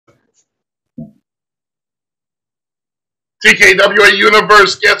TKWA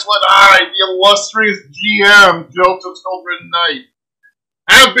Universe, guess what? I, the illustrious GM, Joseph Skulldron Knight,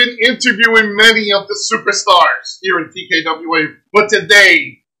 have been interviewing many of the superstars here in TKWA, but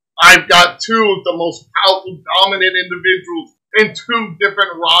today I've got two of the most powerful, dominant individuals in two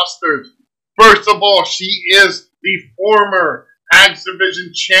different rosters. First of all, she is the former Axe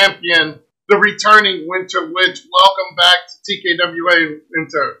Division champion, the returning Wynter Wytch. Welcome back to TKWA,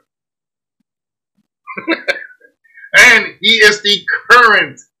 Wynter. And he is the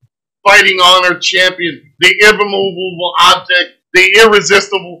current Fighting Honor champion, the immovable object, the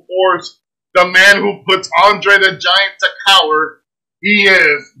irresistible force, the man who puts Andre the Giant to cower. He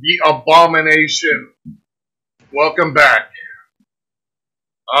is the Abomination. Welcome back.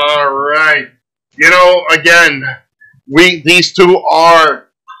 All right. You know, again, these two are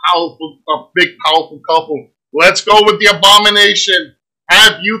powerful, a big, powerful couple. Let's go with the Abomination.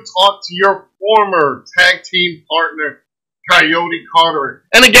 Have you talked to your former tag team partner, Coyote Carter?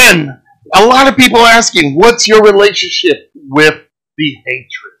 And again, a lot of people asking, what's your relationship with the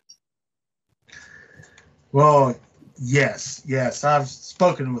Hatred? Well, yes. I've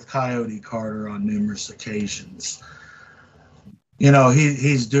spoken with Coyote Carter on numerous occasions. You know,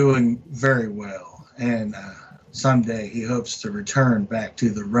 he's doing very well, and someday he hopes to return back to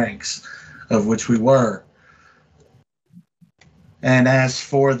the ranks of which we were. And as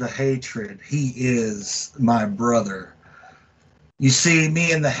for the Hatred, he is my brother. You see,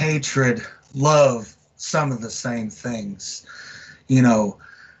 me and the Hatred love some of the same things. You know,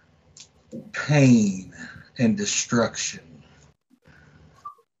 pain and destruction.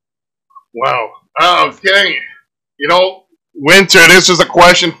 Wow. Okay. You know, Wynter, this is a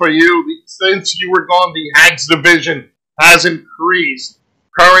question for you. Since you were gone, the Axe Division has increased.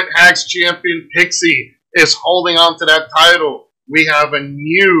 Current Axe champion Pixie is holding on to that title. We have a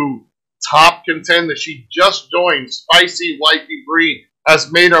new top contender. She just joined. Spicy Wifey Bree has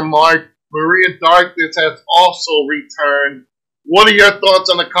made her mark. Maria Darkness has also returned. What are your thoughts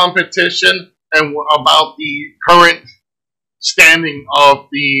on the competition and about the current standing of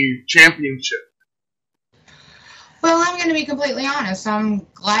the championship? Well, I'm going to be completely honest. I'm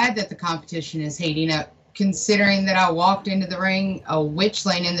glad that the competition is heating up, considering that I walked into the ring a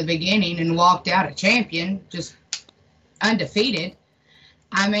witchling in the beginning and walked out a champion, just undefeated.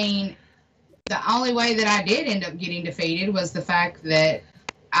 I mean, the only way that I did end up getting defeated was the fact that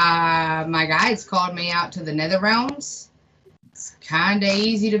my guides called me out to the Nether Realms. It's kind of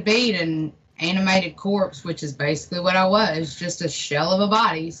easy to beat an animated corpse, which is basically what I was, just a shell of a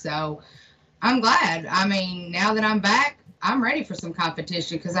body. So I'm glad. I mean, now that I'm back, I'm ready for some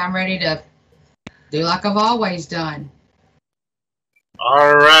competition because I'm ready to do like I've always done.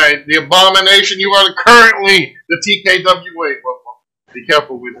 All right. The Abomination, you are currently the TKWA. Well, be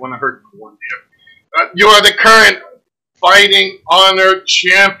careful, we don't want to hurt one here. You are the current Fighting Honor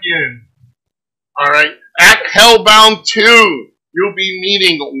champion. All right. At Hellbound 2, you'll be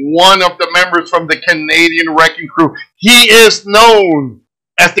meeting one of the members from the Canadian Wrecking Crew. He is known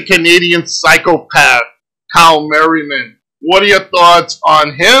as the Canadian Psychopath, Kyle Merriman. What are your thoughts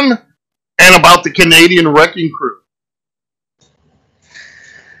on him and about the Canadian Wrecking Crew?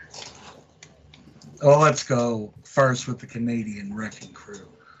 Well, let's go first with the Canadian Wrecking Crew.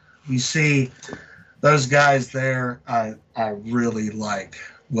 You see, those guys there, I really like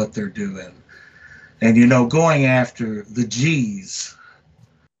what they're doing. And, you know, going after the G's,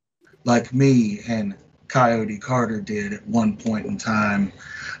 like me and Coyote Carter did at one point in time,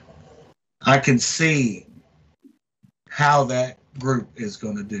 I can see how that group is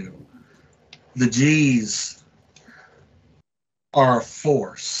going to do. The G's are a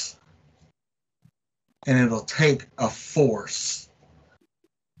force, and it'll take a force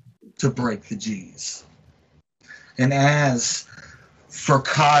to break the G's. And as for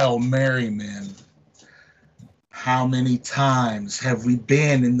Kyle Merriman, how many times have we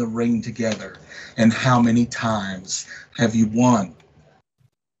been in the ring together, and how many times have you won?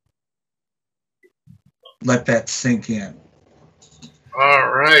 Let that sink in. All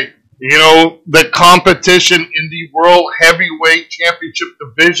right. You know, the competition in the World Heavyweight Championship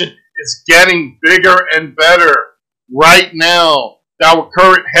division is getting bigger and better. Right now, our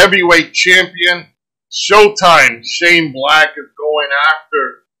current heavyweight champion, Showtime, Shane Black, is going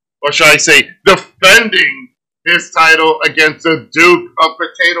after, or should I say, defending his title against the Duke of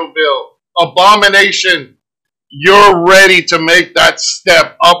Potatoville. Abomination, you're ready to make that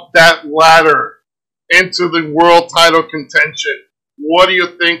step up that ladder into the world title contention. What do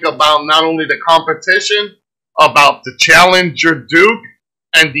you think about not only the competition, about the challenger Duke,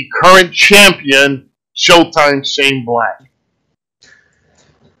 and the current champion, Showtime Shane Black?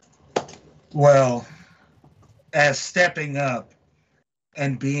 Well, as stepping up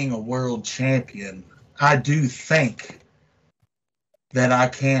and being a world champion, I do think that I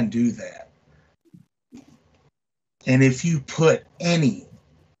can do that. And if you put any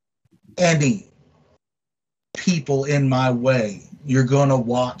people in my way, you're going to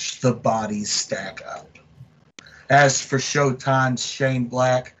watch the bodies stack up. As for Showtime's Shane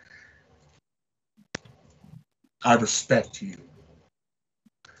Black, I respect you.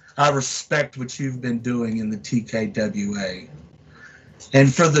 I respect what you've been doing in the TKWA.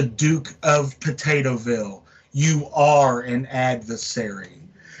 And for the Duke of Potatoeville, you are an adversary.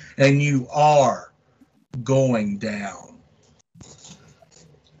 And you are going down.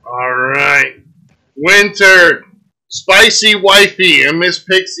 All right. Wynter, Spicy Wifey, and Miss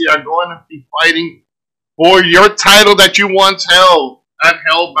Pixie are going to be fighting for your title that you once held at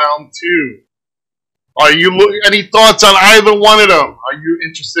Hellbound 2. Are you any thoughts on either one of them? Are you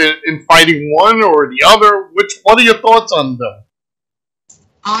interested in fighting one or the other? What are your thoughts on them?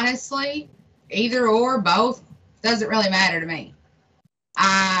 Honestly, either or, both, doesn't really matter to me.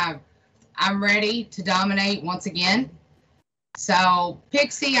 I'm ready to dominate once again. So,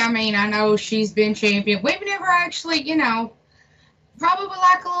 Pixie, I mean, I know she's been champion. We've never actually, probably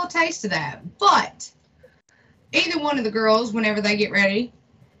like a little taste of that. But either one of the girls, whenever they get ready,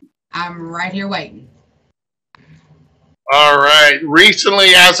 I'm right here waiting. All right.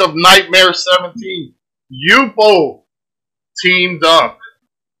 Recently, as of Nightmare 17, you both teamed up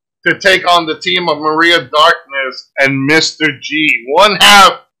to take on the team of Maria Darkness and Mr. G, one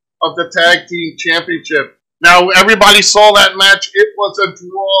half of the Tag Team Championship. Now, everybody saw that match. It was a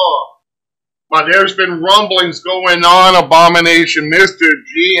draw. But there's been rumblings going on, Abomination. Mr.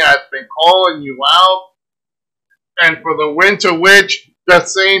 G has been calling you out. And for the Wynter Wytch, the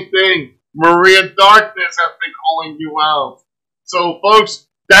same thing. Maria Darkness has been calling you out. So, folks,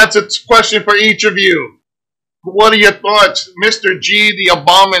 that's a question for each of you. What are your thoughts? Mr. G, the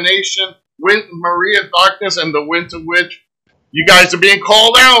Abomination, Maria Darkness, and the Wynter Wytch. You guys are being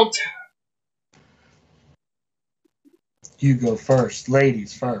called out. You go first.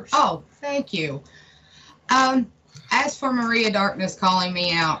 Ladies first. Oh, thank you. As for Maria Darkness calling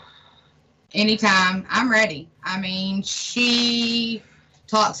me out, anytime, I'm ready. I mean, she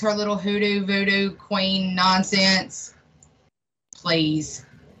talks her little hoodoo voodoo queen nonsense. Please.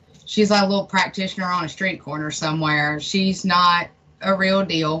 She's like a little practitioner on a street corner somewhere. She's not a real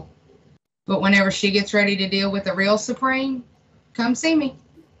deal. But whenever she gets ready to deal with the real Supreme, come see me.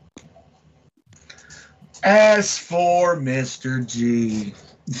 As for Mr. G,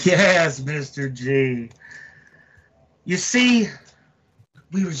 yes, Mr. G. You see,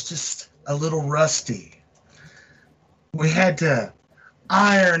 we was just a little rusty. We had to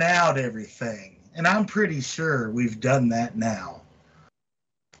iron out everything, and I'm pretty sure we've done that now.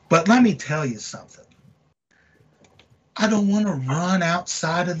 But let me tell you something. I don't want to run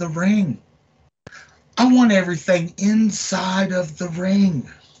outside of the ring. I want everything inside of the ring.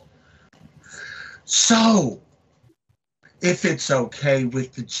 So, if it's okay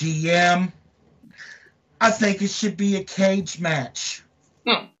with the GM, I think it should be a cage match.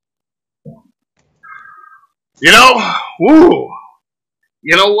 You know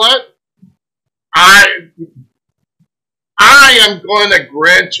what? I am going to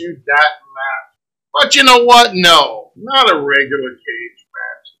grant you that match. But you know what? No, not a regular cage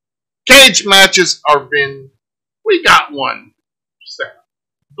match. Cage matches we got one set.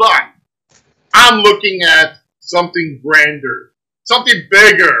 But I'm looking at something grander, something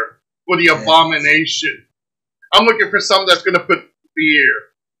bigger for the Abomination. I'm looking for something that's going to put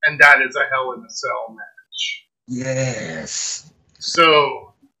fear, and that is a Hell in a Cell match. Yes.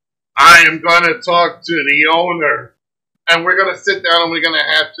 So, I am going to talk to the owner, and we're going to sit down and we're going to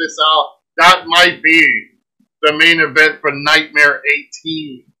hash this out. That might be the main event for Nightmare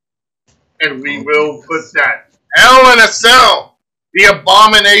 18. And we will put that Hell in a Cell, the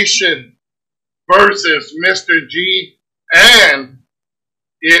Abomination versus Mr. G, and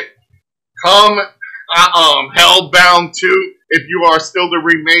it come Hellbound 2 if you are still the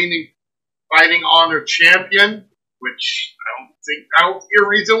remaining Fighting Honor champion, which I don't see a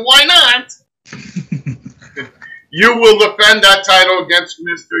reason why not. You will defend that title against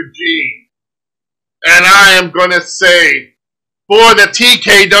Mr. G. And I am going to say, for the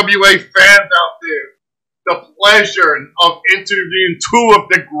TKWA fans out there, the pleasure of interviewing two of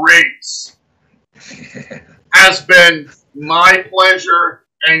the greats has been my pleasure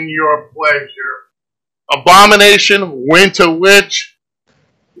and your pleasure. Abomination, Wynter Wytch,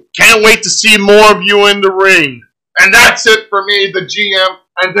 can't wait to see more of you in the ring. And that's it for me, the GM,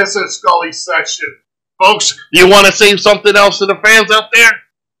 and this is Scully's session. Folks, you want to say something else to the fans out there?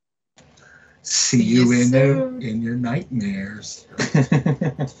 See you Yes, in sir. your nightmares.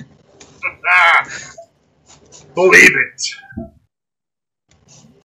 Believe it.